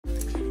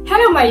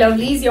Hello my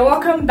lovelies, you're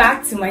welcome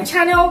back to my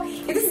channel.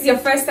 If this is your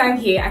first time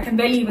here, I can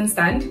barely even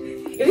stand.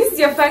 If this is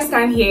your first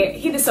time here,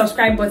 hit the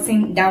subscribe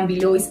button down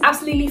below. It's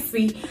absolutely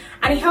free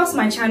and it helps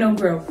my channel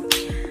grow.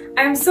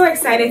 I am so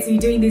excited to be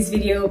doing this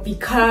video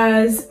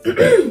because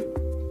it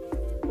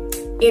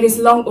is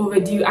long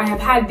overdue. I have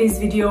had this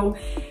video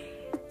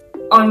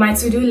on my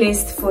to-do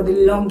list for the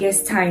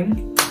longest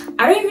time.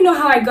 I don't even know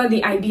how I got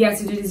the idea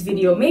to do this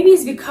video. Maybe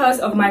it's because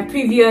of my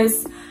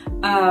previous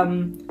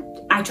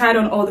I tried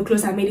on all the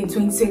clothes I made in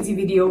 2020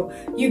 video.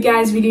 You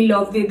guys really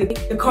loved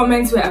it. The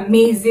comments were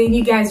amazing.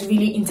 You guys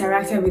really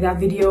interacted with that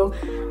video,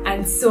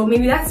 and so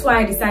maybe that's why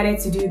I decided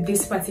to do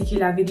this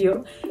particular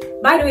video.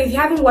 By the way, if you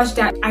haven't watched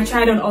that I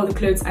tried on all the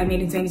clothes I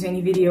made in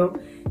 2020 video,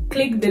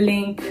 click the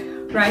link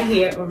right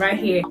here or right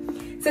here.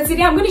 So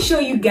today I'm going to show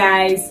you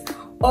guys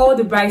all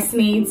the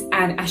bridesmaids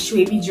and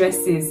Aso-Ebi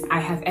dresses I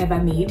have ever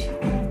made.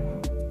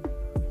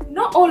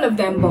 Not all of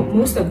them, but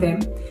most of them,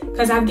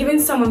 because I've given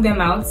some of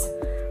them out,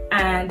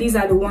 and these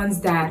are the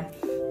ones that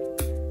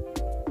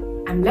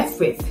I'm left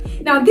with.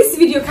 Now this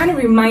video kind of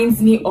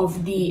reminds me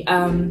of the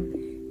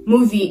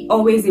movie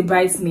Always a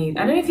Bridesmaid.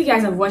 I don't know if you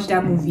guys have watched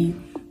that movie,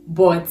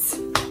 but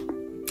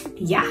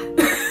yeah.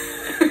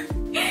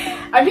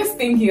 I'm just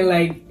thinking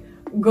like,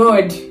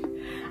 God,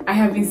 I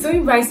have been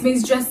sewing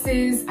bridesmaids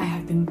dresses, I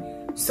have been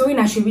sewing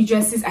Aso-Ebi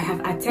dresses, I have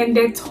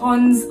attended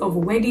tons of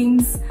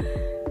weddings.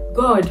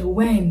 God,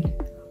 when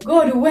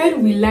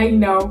will I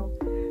now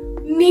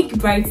make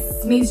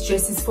bridesmaids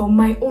dresses for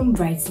my own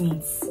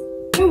bridesmaids?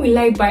 When will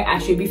I buy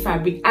Aso-Ebi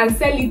fabric and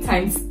sell it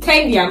times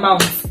 10 the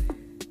amount?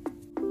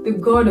 The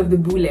God of the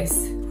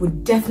Bullets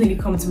would definitely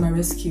come to my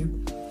rescue.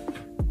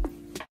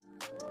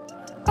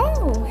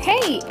 Oh,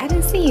 hey, I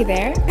didn't see you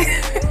there.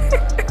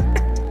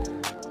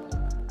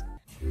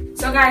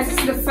 So guys, this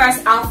is the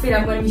first outfit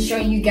I'm going to be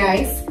showing you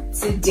guys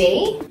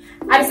today.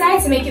 I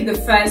decided to make it the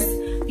first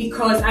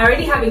because I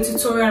already have a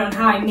tutorial on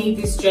how I made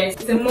this dress.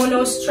 It's a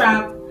mono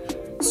strap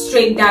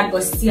straight dad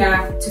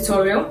Bustier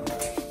tutorial.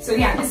 So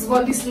yeah, this is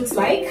what this looks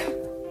like.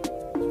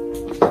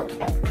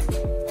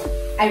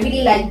 I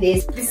really like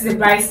this. This is a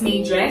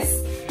bridesmaid dress,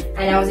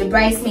 and I was a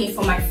bridesmaid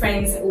for my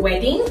friend's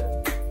wedding.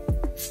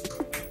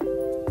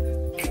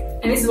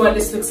 And this is what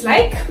this looks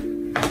like.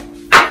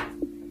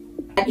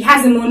 It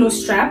has a mono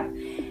strap,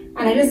 and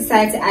I just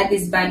decided to add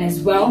this band as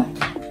well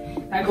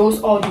that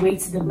goes all the way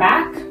to the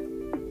back.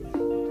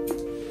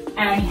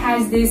 And it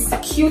has this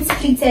cute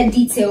pleated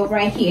detail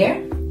right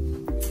here,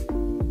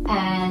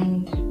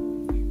 and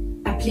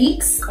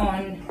appliques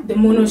on the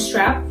mono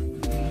strap,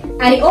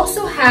 and it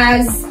also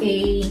has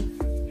a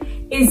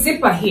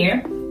zipper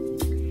here.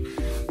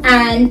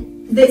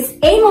 And the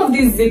aim of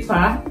this zipper,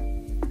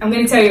 I'm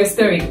going to tell you a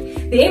story.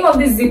 The aim of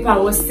this zipper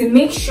was to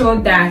make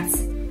sure that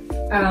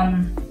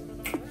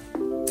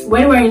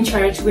when we're in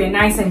church we're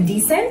nice and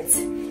decent.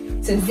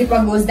 So the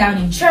zipper goes down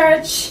in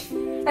church,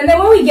 and then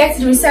when we get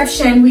to the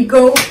reception we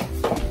go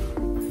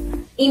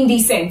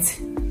indecent.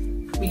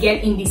 We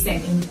get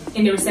indecent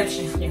in the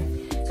reception. Yeah.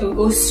 So we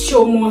go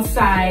show more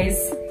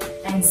thighs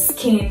and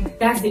skin.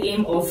 That's the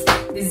aim of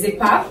the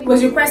zipper. It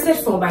was requested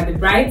for by the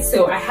bride,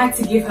 so I had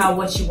to give her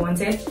what she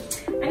wanted.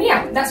 And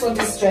yeah, that's what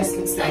this dress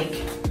looks like.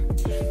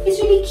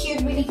 It's really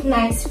cute, really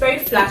nice, very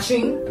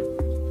flattering.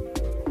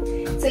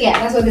 So yeah,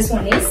 that's what this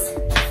one is.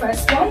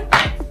 First one.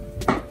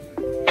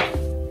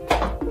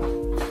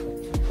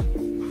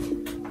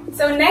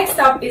 So next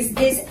up is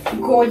this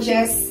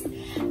gorgeous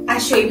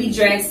Aso-Ebi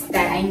dress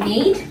that I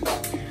made.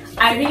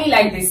 I really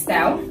like this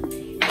style.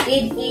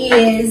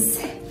 This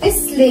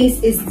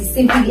lace is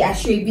simply the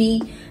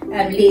Aso-Ebi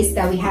lace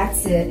that we had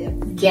to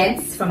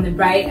get from the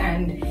bride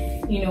and,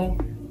 you know,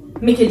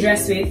 make a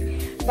dress with.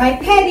 But I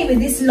paired it with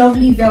this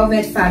lovely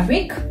velvet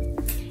fabric.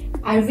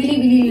 I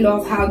really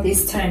love how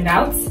this turned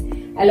out.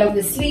 I love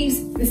the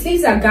sleeves. The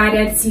sleeves are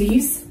gathered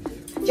sleeves,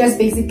 just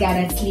basic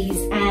gathered sleeves,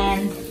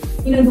 and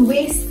you know, the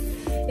waist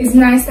is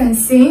nice and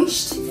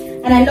cinched.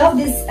 And I love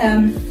this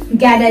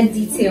gathered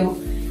detail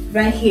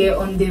right here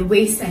on the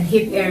waist and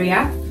hip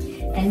area.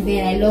 And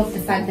then I love the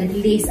fact that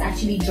the lace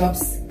actually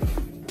drops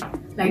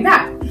like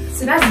that.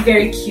 So that's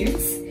very cute.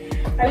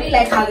 I really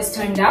like how this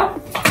turned out.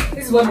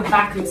 This is what the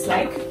back looks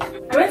like.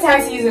 I went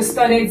ahead to use a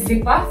studded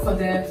zipper for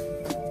the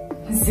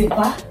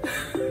zipper.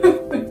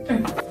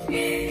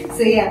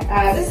 So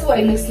yeah, this is what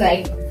it looks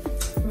like.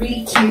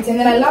 Really cute. And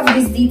then I love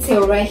this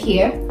detail right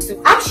here.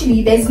 So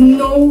actually there's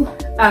no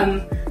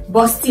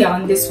bustier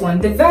on this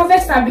one. The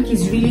velvet fabric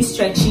is really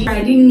stretchy.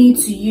 I didn't need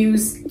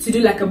to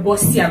do like a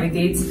bustier with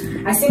it.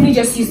 I simply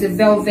just used the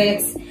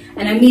velvet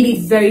and I made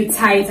it very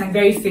tight and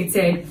very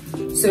fitted,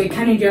 so it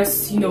kind of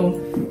just, you know,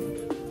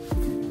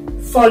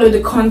 follow the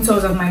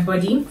contours of my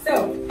body.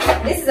 So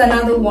this is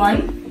another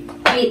one.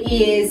 It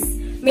is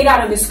made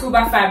out of the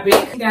scuba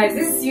fabric. Guys,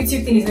 this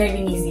YouTube thing is not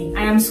even easy.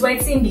 I am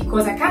sweating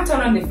because I can't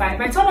turn on the fan.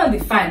 If I turn on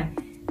the fan,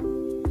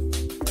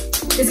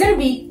 there's gonna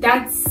be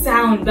that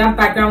sound, that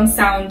background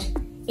sound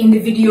in the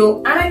video,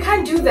 and I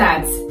can't do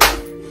that.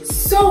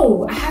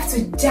 So I have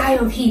to die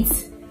of heat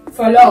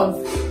for love.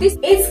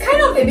 It's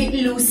kind of a bit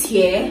loose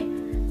here,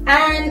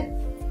 and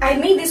I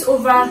made this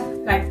over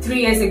like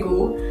 3 years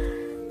ago,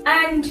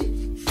 and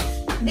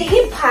the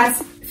hip part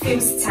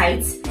feels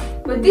tight,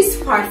 but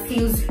this part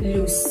feels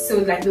loose. So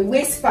like the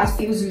waist part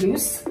feels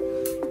loose.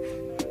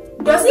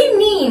 Does it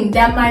mean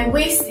that my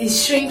waist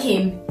is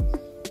shrinking?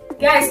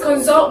 Guys,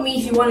 consult me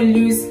if you want to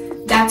lose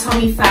that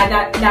tummy fat,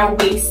 that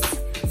waist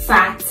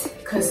fat,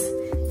 because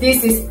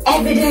this is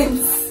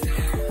evidence.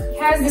 It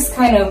has this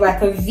kind of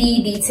like a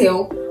V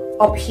detail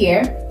up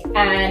here,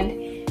 and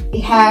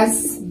it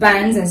has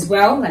bands as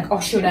well, like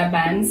off shoulder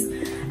bands.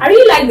 I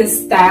really like the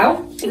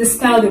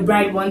style the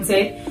bride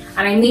wanted,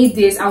 and I made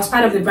this. I was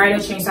part of the bridal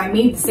chain, so I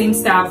made the same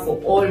style for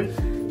all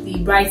the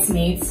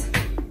bridesmaids.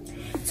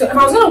 So if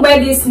I was gonna wear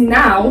this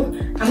now,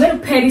 I'm gonna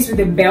pair this with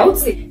a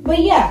belt. But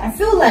yeah, I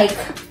feel like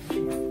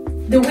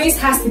the waist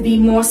has to be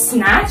more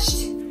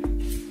snatched,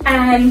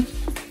 and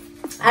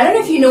I don't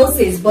know if you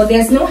noticed, but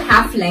there's no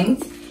half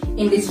length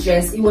in this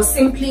dress. It was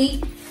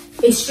simply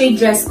a straight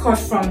dress cut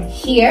from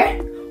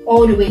here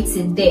all the way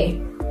to there.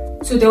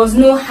 So there was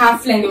no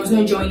half length, there was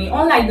no joining.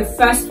 Unlike the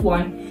first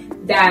one,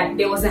 that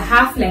there was a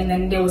half length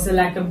and there was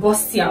like a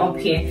bustier up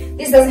here.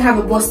 This doesn't have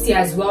a bustier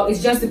as well.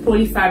 It's just the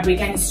poly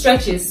fabric, and it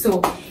stretches,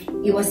 so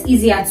it was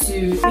easier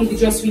to make the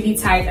dress really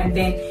tight, and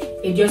then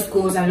it just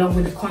goes along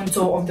with the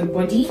contour of the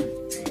body.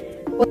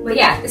 But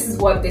yeah, this is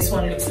what this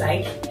one looks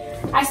like.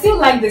 I still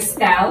like the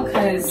style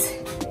because,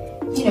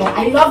 you know,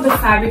 I love the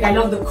fabric, I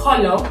love the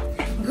color.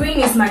 Green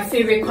is my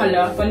favorite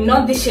color, but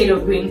not the shade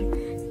of green.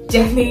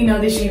 Definitely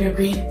not the shade of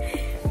green.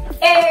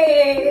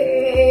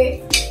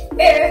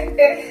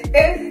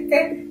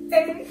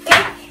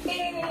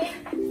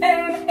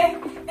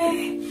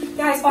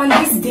 Guys, on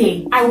this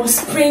day, I was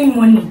spraying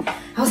money.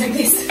 I was like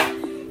this.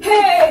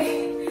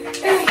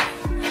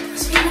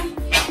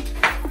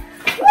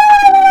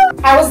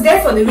 I was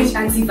there for the rich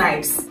auntie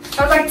vibes.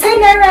 I was like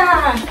 10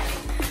 naira,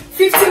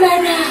 50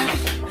 naira,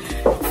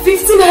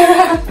 50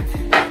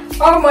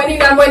 naira. All money,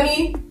 no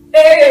money.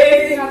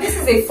 Hey. Now this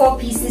is a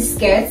 4-piece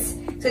skirt.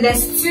 So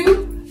there's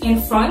 2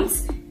 in front,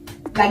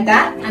 like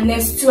that, and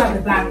there's 2 at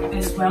the back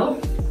as well.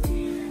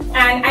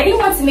 And I didn't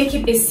want to make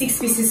it a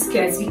 6-piece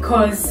skirt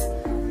because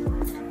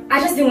I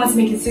just didn't want to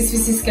make it a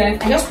 6-piece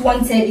skirt. I just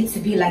wanted it to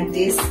be like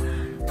this.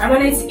 I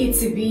wanted it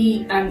to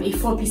be a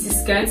 4-piece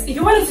skirt. If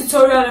you want a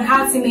tutorial on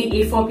how to make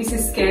a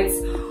 4-piece skirt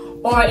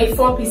or a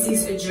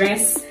 4-piece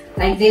dress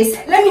like this,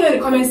 let me know in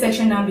the comment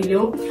section down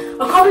below.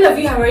 A couple of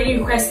you have already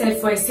requested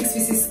for a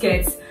 6-piece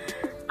skirt.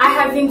 I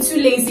have been too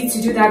lazy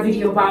to do that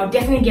video, but I'll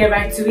definitely get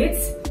right to it.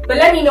 But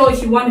let me know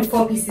if you want a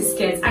 4-piece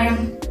skirt. I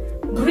am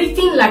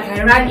breathing like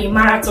I ran a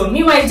marathon.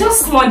 Meanwhile, it's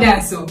just small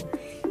dance. So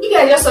if you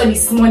guys just saw the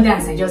small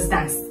dance I just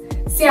danced,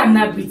 say I'm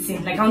not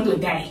breathing like I want to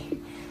die.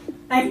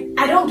 Like,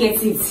 I don't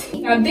get it.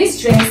 Now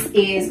this dress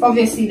is,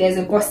 obviously there's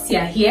a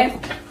bustier here.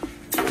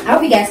 I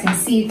hope you guys can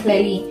see it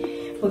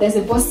clearly, but there's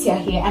a bustier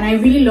here, and I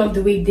really love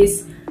the way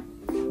this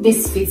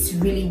fits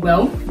really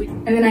well.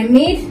 And then I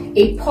made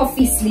a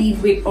puffy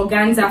sleeve with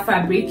organza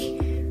fabric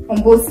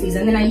on both sleeves,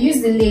 and then I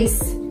used the lace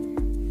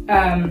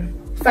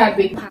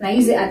fabric, and I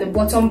used it at the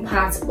bottom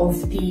part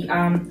of the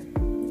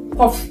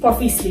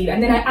puffy sleeve,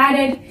 and then I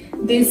added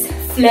this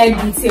flare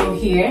detail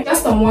here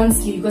just on one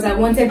sleeve because I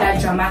wanted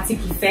that dramatic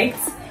effect.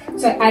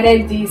 So I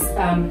added this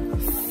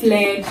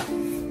flared,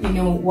 you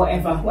know,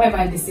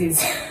 whatever this is.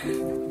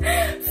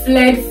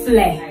 Flared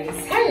flare.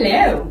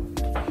 Hello.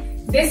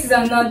 This is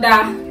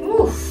another.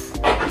 Oof.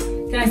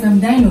 Guys, I'm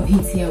dying of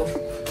heat here.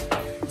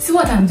 See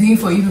what I'm doing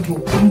for you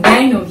people. I'm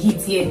dying of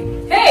heat here.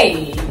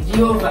 Hey,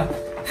 Jehovah.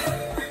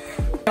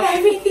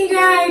 Everything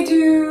I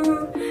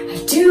do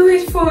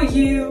it for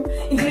you,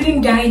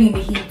 including dying in the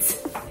heat.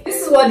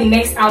 This is what the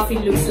next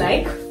outfit looks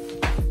like.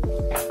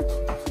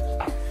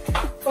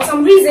 For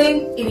some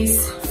reason, it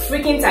is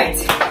freaking tight.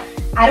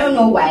 I don't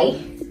know why.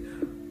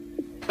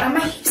 And my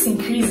hips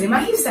increasing.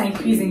 My hips are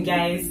increasing,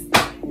 guys.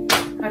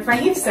 Like my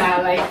hips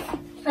are like,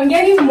 I'm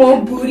getting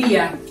more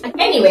bootier.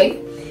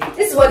 Anyway,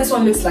 this is what this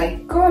one looks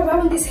like. God, why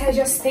won't this hair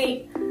just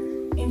stay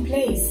in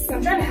place?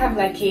 I'm trying to have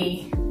like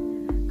a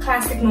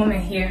classic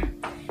moment here.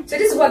 So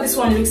this is what this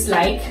one looks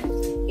like.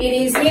 It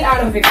is made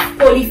out of a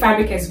poly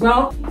fabric as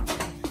well.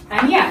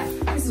 And yeah,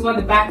 this is what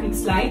the back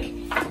looks like.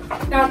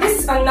 Now this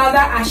is another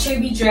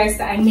Aso-Ebi dress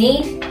that I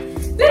made.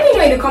 Let me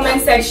know in the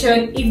comment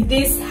section if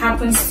this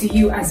happens to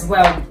you as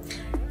well.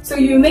 So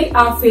you make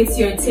outfits,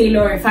 you're a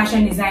tailor or a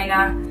fashion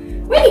designer.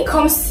 When it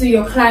comes to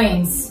your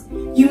clients,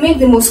 you make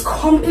the most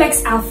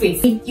complex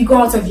outfits. You go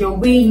out of your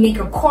way, you make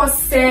a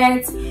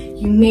corset,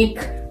 you make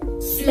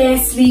flare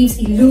sleeves,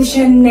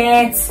 illusion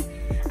nets,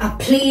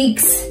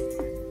 appliques,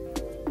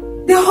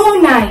 the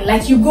whole 9,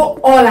 like you go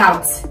all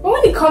out. But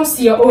when it comes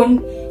to your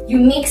own, you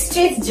make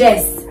straight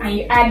dress and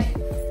you add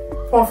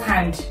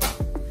offhand.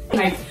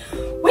 Like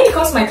when it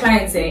comes to my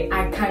clients,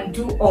 I can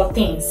do all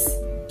things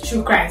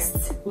through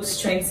Christ who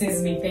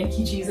strengthens me. Thank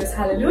you, Jesus.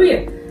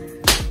 Hallelujah.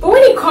 But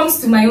when it comes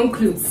to my own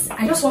clothes,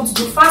 I just want to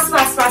do fast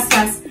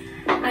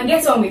and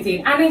get on with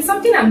it. And it's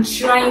something I'm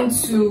trying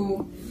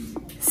to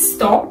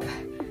stop.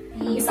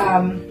 It's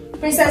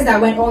princess that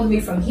went all the way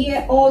from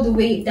here all the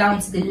way down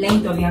to the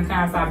length of the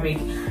Ankara fabric.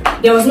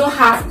 There was no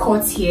half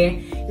cut here.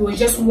 It it was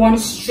just one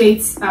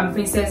straight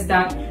princess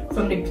down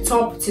from the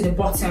top to the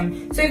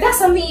bottom. So if that's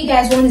something you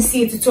guys want to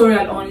see a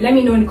tutorial on, let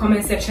me know in the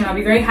comment section. I'll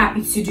be very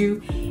happy to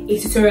do a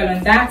tutorial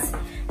on that.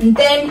 And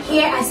then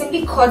here I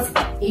simply cut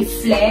a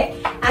flare.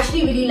 I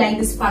actually really like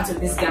this part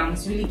of this gown,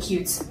 it's really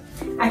cute.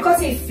 I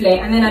cut a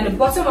flare, and then at the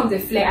bottom of the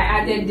flare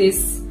I added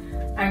this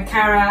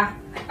Ankara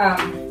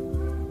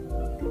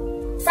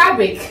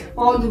fabric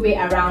all the way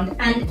around,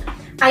 and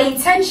I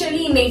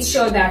intentionally made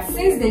sure that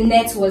since the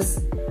net was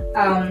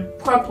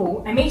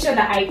purple, I made sure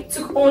that I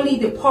took only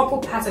the purple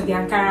part of the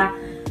Ankara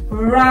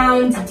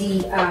around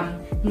the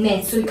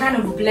net, so it kind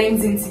of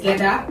blends in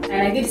together.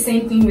 And I did the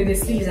same thing with the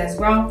sleeves as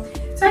well.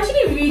 So I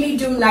actually really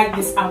do like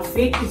this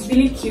outfit. It's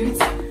really cute,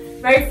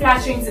 very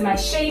flattering to my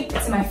shape,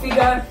 to my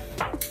figure,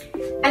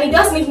 and it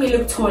does make me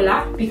look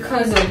taller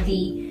because of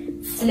the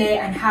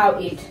flare and how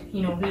it,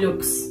 you know,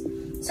 looks.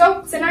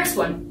 So it's a nice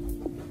one.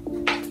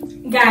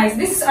 Guys,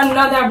 this is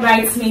another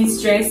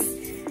bridesmaid's dress.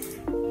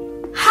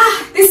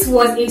 This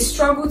was a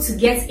struggle to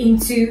get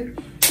into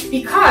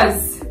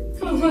because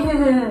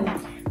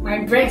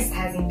my breast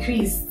has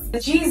increased.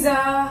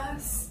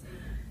 Jesus,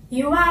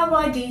 you are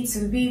worthy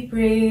to be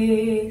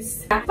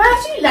praised. But I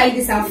actually like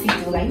this outfit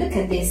though. Like, look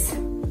at this.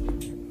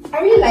 I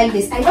really like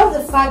this. I love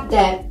the fact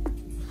that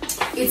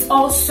it's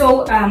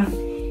also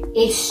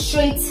a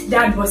straight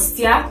dad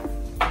bustier.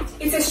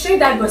 It's a straight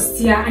dad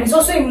bustier, and it's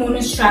also a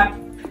mono strap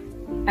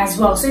as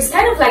well. So it's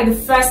kind of like the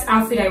first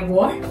outfit I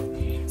wore.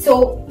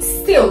 So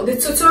still, the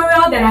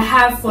tutorial that I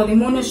have for the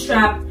mono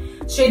strap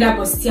straight dad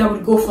bustier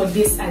would go for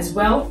this as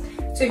well.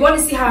 So if you want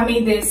to see how I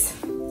made this,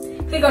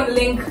 click on the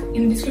link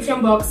in the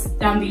description box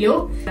down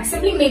below. I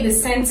simply made the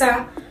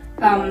center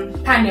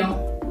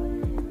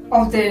panel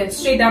of the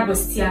straight dad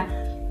bustier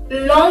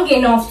long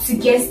enough to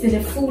get to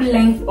the full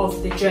length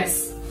of the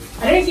dress.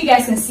 I don't know if you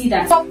guys can see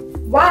that. So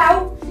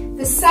while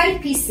the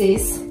side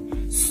pieces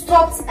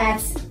stopped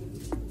at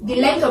the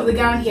length of the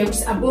gown here, which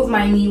is above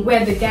my knee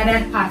where the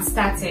gathered part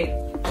started.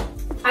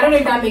 I don't know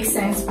if that makes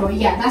sense, but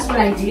yeah, that's what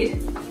I did.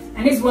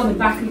 And this is what the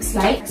back looks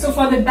like. So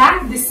for the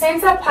back, the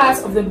center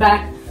part of the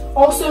back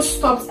also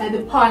stops at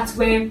the part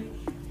where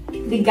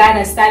the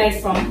gather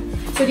started from.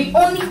 So the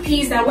only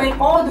piece that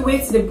went all the way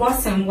to the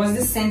bottom was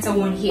the center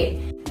one here.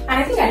 And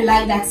I think I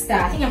like that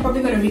style. I think I'm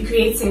probably going to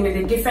recreate it with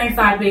a different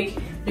fabric,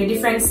 a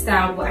different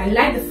style, but I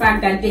like the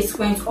fact that this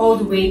went all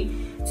the way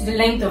to the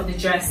length of the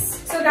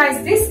dress. So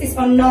guys, this is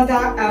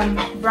another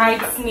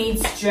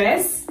bridesmaid's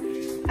dress.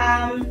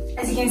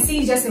 As you can see,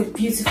 it's just a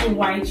beautiful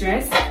white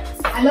dress.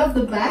 I love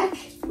the back.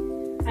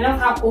 I love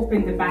how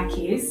open the back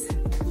is,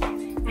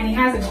 and it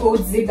has a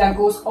gold zip that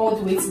goes all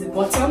the way to the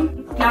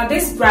bottom. Now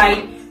this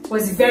bride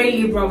was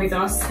very liberal with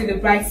us, with the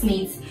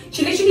bridesmaids.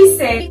 She literally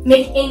said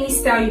make any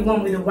style you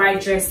want with a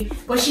white dress,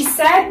 but she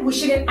said we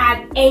shouldn't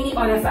add any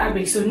other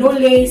fabric. So no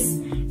lace,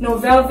 no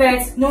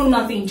velvet, no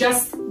nothing,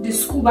 just the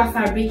scuba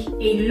fabric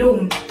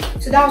alone.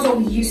 So that was what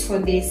we used for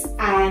this,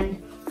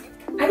 and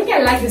I think I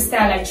like the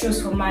style I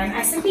chose for mine.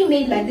 I simply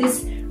made like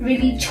this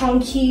really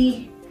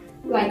chunky,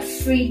 like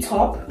free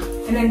top,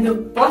 and then the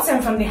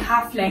bottom from the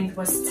half length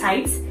was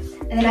tight,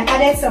 and then I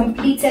added some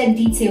pleated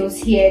details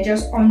here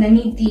just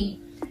underneath the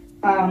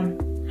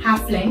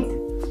half length.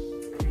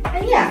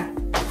 And yeah,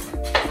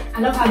 I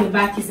love how the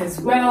back is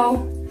as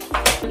well.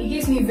 It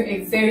gives me a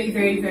very,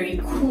 very, very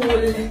cool,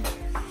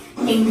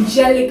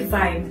 angelic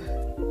vibe,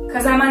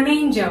 because I'm an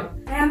angel.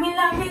 I am in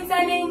love with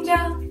an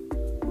angel.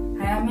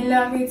 I am in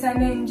love with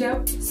an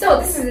angel. So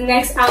this is the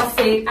next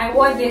outfit. I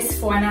wore this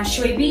for an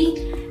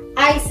Aso-Ebi.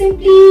 I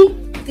simply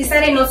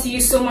decided not to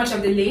use so much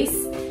of the lace.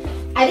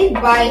 I did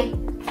buy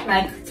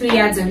like 3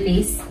 yards of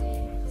lace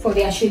for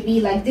the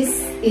Aso-Ebi. Like,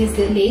 this is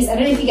the lace. I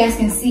don't know if you guys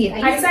can see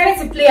it. I decided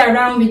to play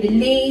around with the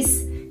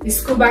lace, the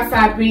scuba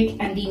fabric,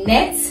 and the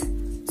net.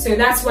 So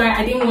that's why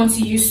I didn't want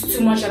to use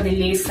too much of the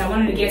lace. I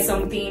wanted to get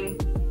something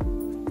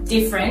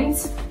different.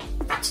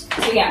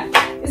 So yeah,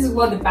 this is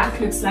what the back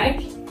looks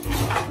like.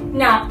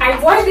 Now, I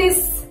wore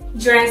this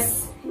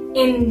dress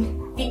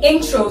in the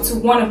intro to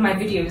one of my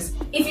videos.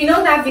 If you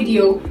know that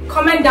video,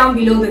 comment down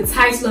below the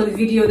title of the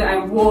video that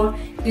I wore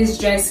this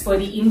dress for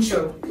the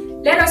intro.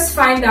 Let us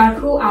find out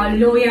who our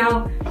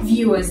loyal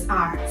viewers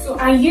are. So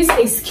I used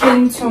a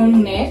skin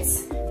tone net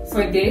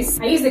for this.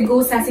 I used the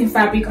gold satin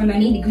fabric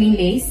underneath the green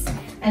lace,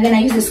 and then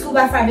I used the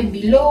scuba fabric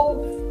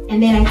below,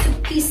 and then I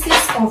took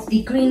pieces of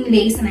the green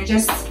lace and I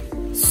just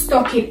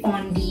stuck it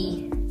on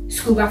the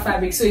scuba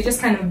fabric, so it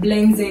just kind of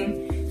blends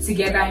in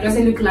together. It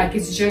doesn't look like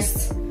it's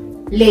just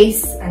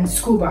lace and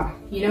scuba,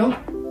 you know.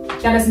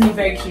 That doesn't look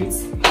very cute.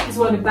 This is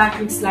what the back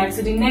looks like.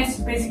 So the net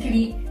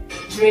basically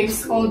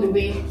drapes all the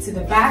way to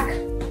the back,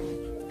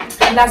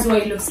 and that's what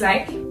it looks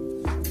like.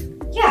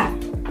 Yeah,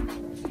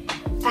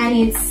 and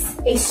it's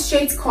a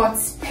straight cut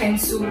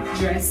pencil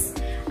dress.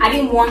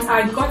 I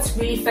got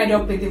really fed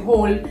up with the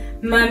whole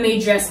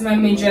mermaid dress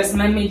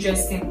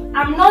thing.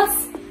 I'm not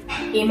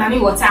a mommy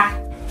water.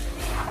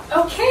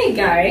 Okay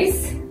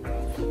guys,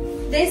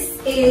 this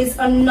is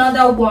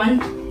another one.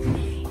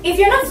 If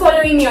you're not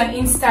following me on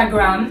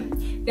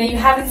Instagram, then you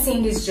haven't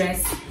seen this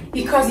dress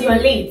because you're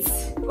late.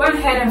 Go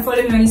ahead and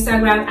follow me on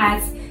Instagram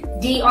at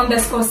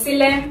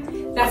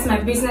D_Silem. That's my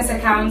business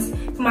account.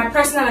 For my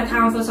personal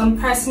account, for some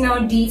personal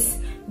deets,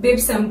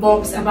 bibs and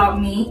bobs about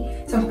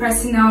me, some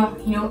personal,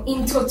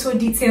 in total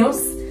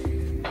details.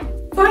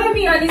 Follow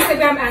me on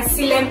Instagram at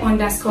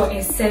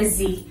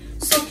silem_SZ.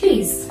 So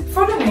please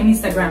follow me on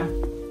Instagram.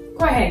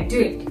 Go ahead, do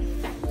it.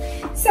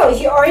 So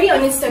if you're already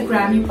on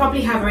Instagram, you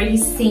probably have already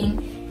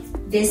seen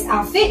this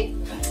outfit.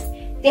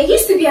 There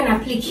used to be an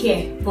applique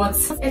here, but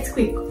let's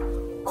quick.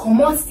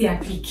 Come on, the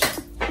applique.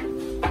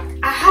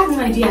 I have no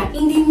idea.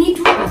 In the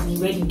middle of the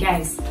wedding,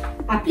 guys,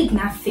 applique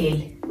now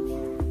fail.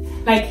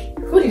 Like,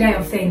 who did I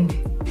offend?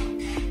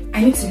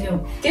 I need to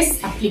know. This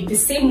applique, the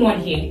same one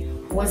here,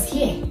 was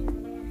here.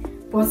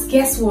 But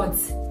guess what?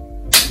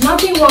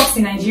 Nothing works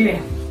in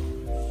Nigeria.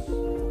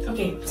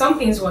 Okay, some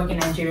things work in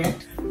Nigeria,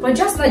 but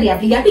just not the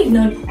applique. The applique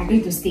not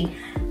agreed to stay.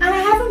 And I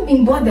haven't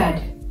been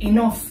bothered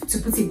enough to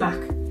put it back.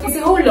 It's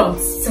a whole lot.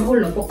 It's a whole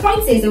lot. But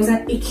point is, there was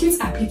a cute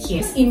applique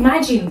here. Just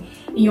imagine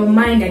in your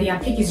mind that the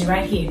applique is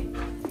right here.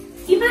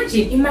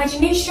 Imagine.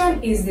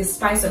 Imagination is the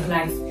spice of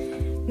life.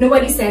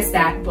 Nobody says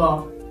that,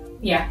 but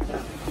yeah.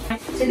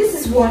 So this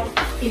is what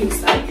it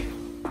looks like.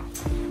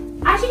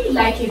 I actually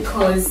like it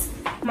because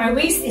my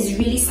waist is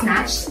really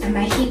snatched and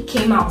my hip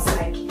came out.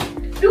 Like,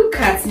 look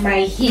at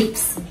my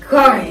hips,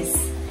 guys.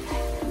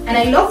 And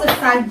I love the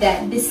fact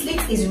that the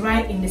slit is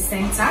right in the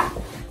center.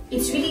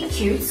 It's really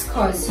cute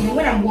because,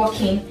 when I'm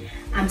walking,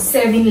 I'm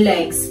serving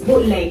legs,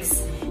 both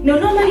legs.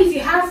 Normally if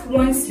you have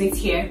one slit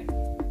here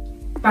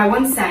by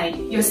one side,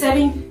 you're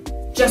serving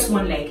just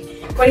one leg.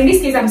 But in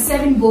this case, I'm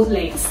serving both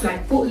legs.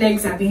 Like, both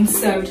legs are being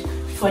served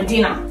for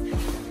dinner,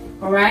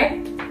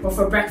 alright? Or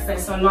for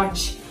breakfast or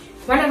lunch.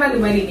 Whenever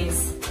the wedding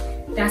is,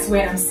 that's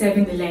where I'm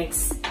serving the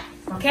legs.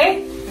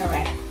 Okay?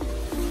 Alright.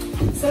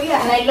 So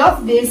yeah, and I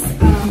love this.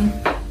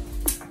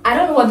 I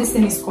don't know what this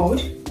thing is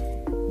called,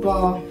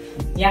 but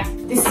yeah,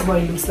 this is what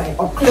it looks like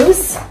up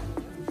close.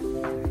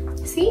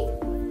 See?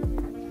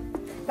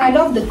 I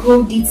love the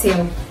gold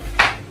detail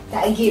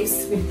that it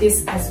gives with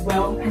this as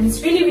well, and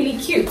it's really, really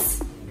cute.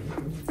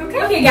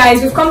 Okay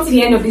guys, we've come to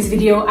the end of this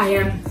video. I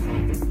am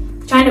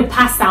trying to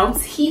pass out.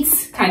 Heat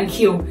can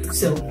kill,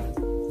 so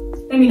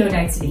let me know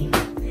that today.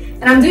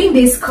 And I'm doing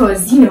this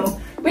because,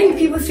 when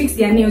people fix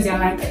their nails, they're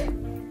like,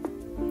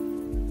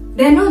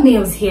 there are no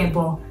nails here,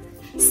 but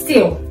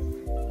still,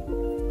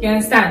 you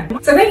understand?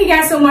 So thank you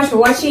guys so much for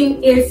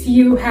watching. If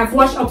you have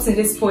watched up to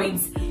this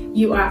point,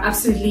 you are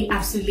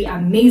absolutely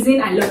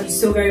amazing. I love you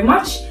so very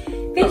much.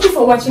 Thank you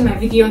for watching my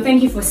video.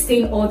 Thank you for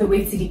staying all the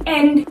way to the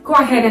end. Go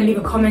ahead and leave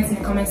a comment in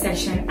the comment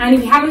section. And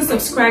if you haven't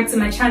subscribed to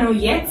my channel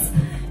yet,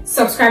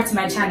 subscribe to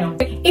my channel.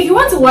 If you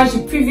want to watch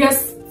the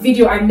previous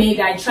video I made,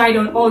 I tried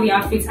on all the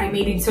outfits I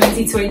made in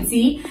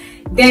 2020,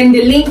 then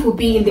the link will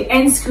be in the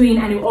end screen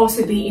and it will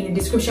also be in the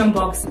description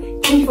box.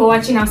 Thank you for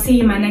watching. I'll see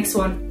you in my next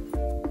one.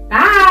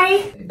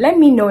 Bye! Let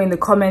me know in the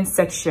comment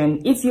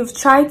section if you've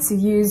tried to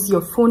use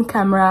your phone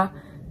camera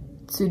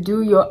to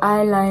do your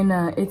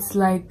eyeliner. It's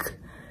like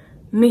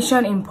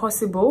mission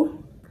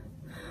impossible.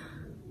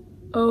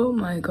 Oh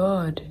my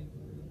god.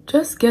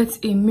 Just get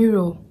a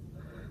mirror.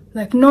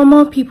 Like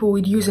normal people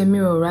would use a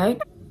mirror,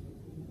 right?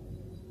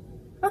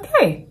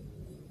 Okay.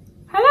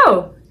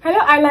 Hello. Hello,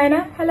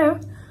 eyeliner. Hello.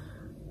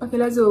 Okay,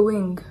 let's do a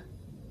wing.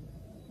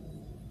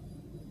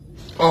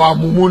 Oh,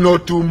 Mumu,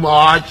 not too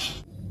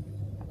much.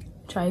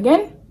 Try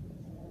again.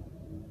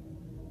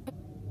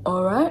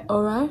 Alright.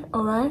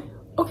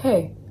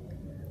 Okay.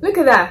 Look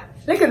at that.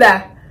 Look at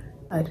that.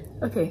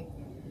 Okay.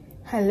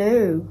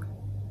 Hello.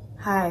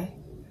 Hi.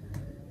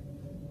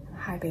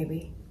 Hi,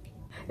 baby.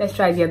 Let's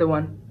try the other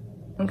one.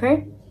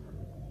 Okay?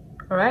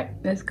 Alright,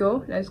 let's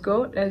go.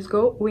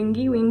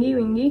 Wingy.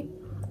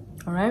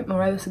 Alright,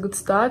 that's a good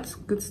start.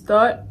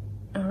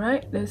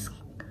 Alright, let's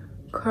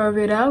curve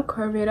it out.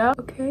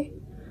 Okay.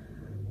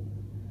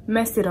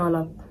 Messed it all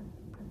up.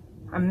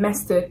 I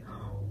messed it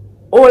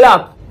all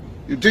up.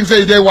 You think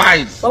so they're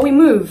wise? But we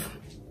move.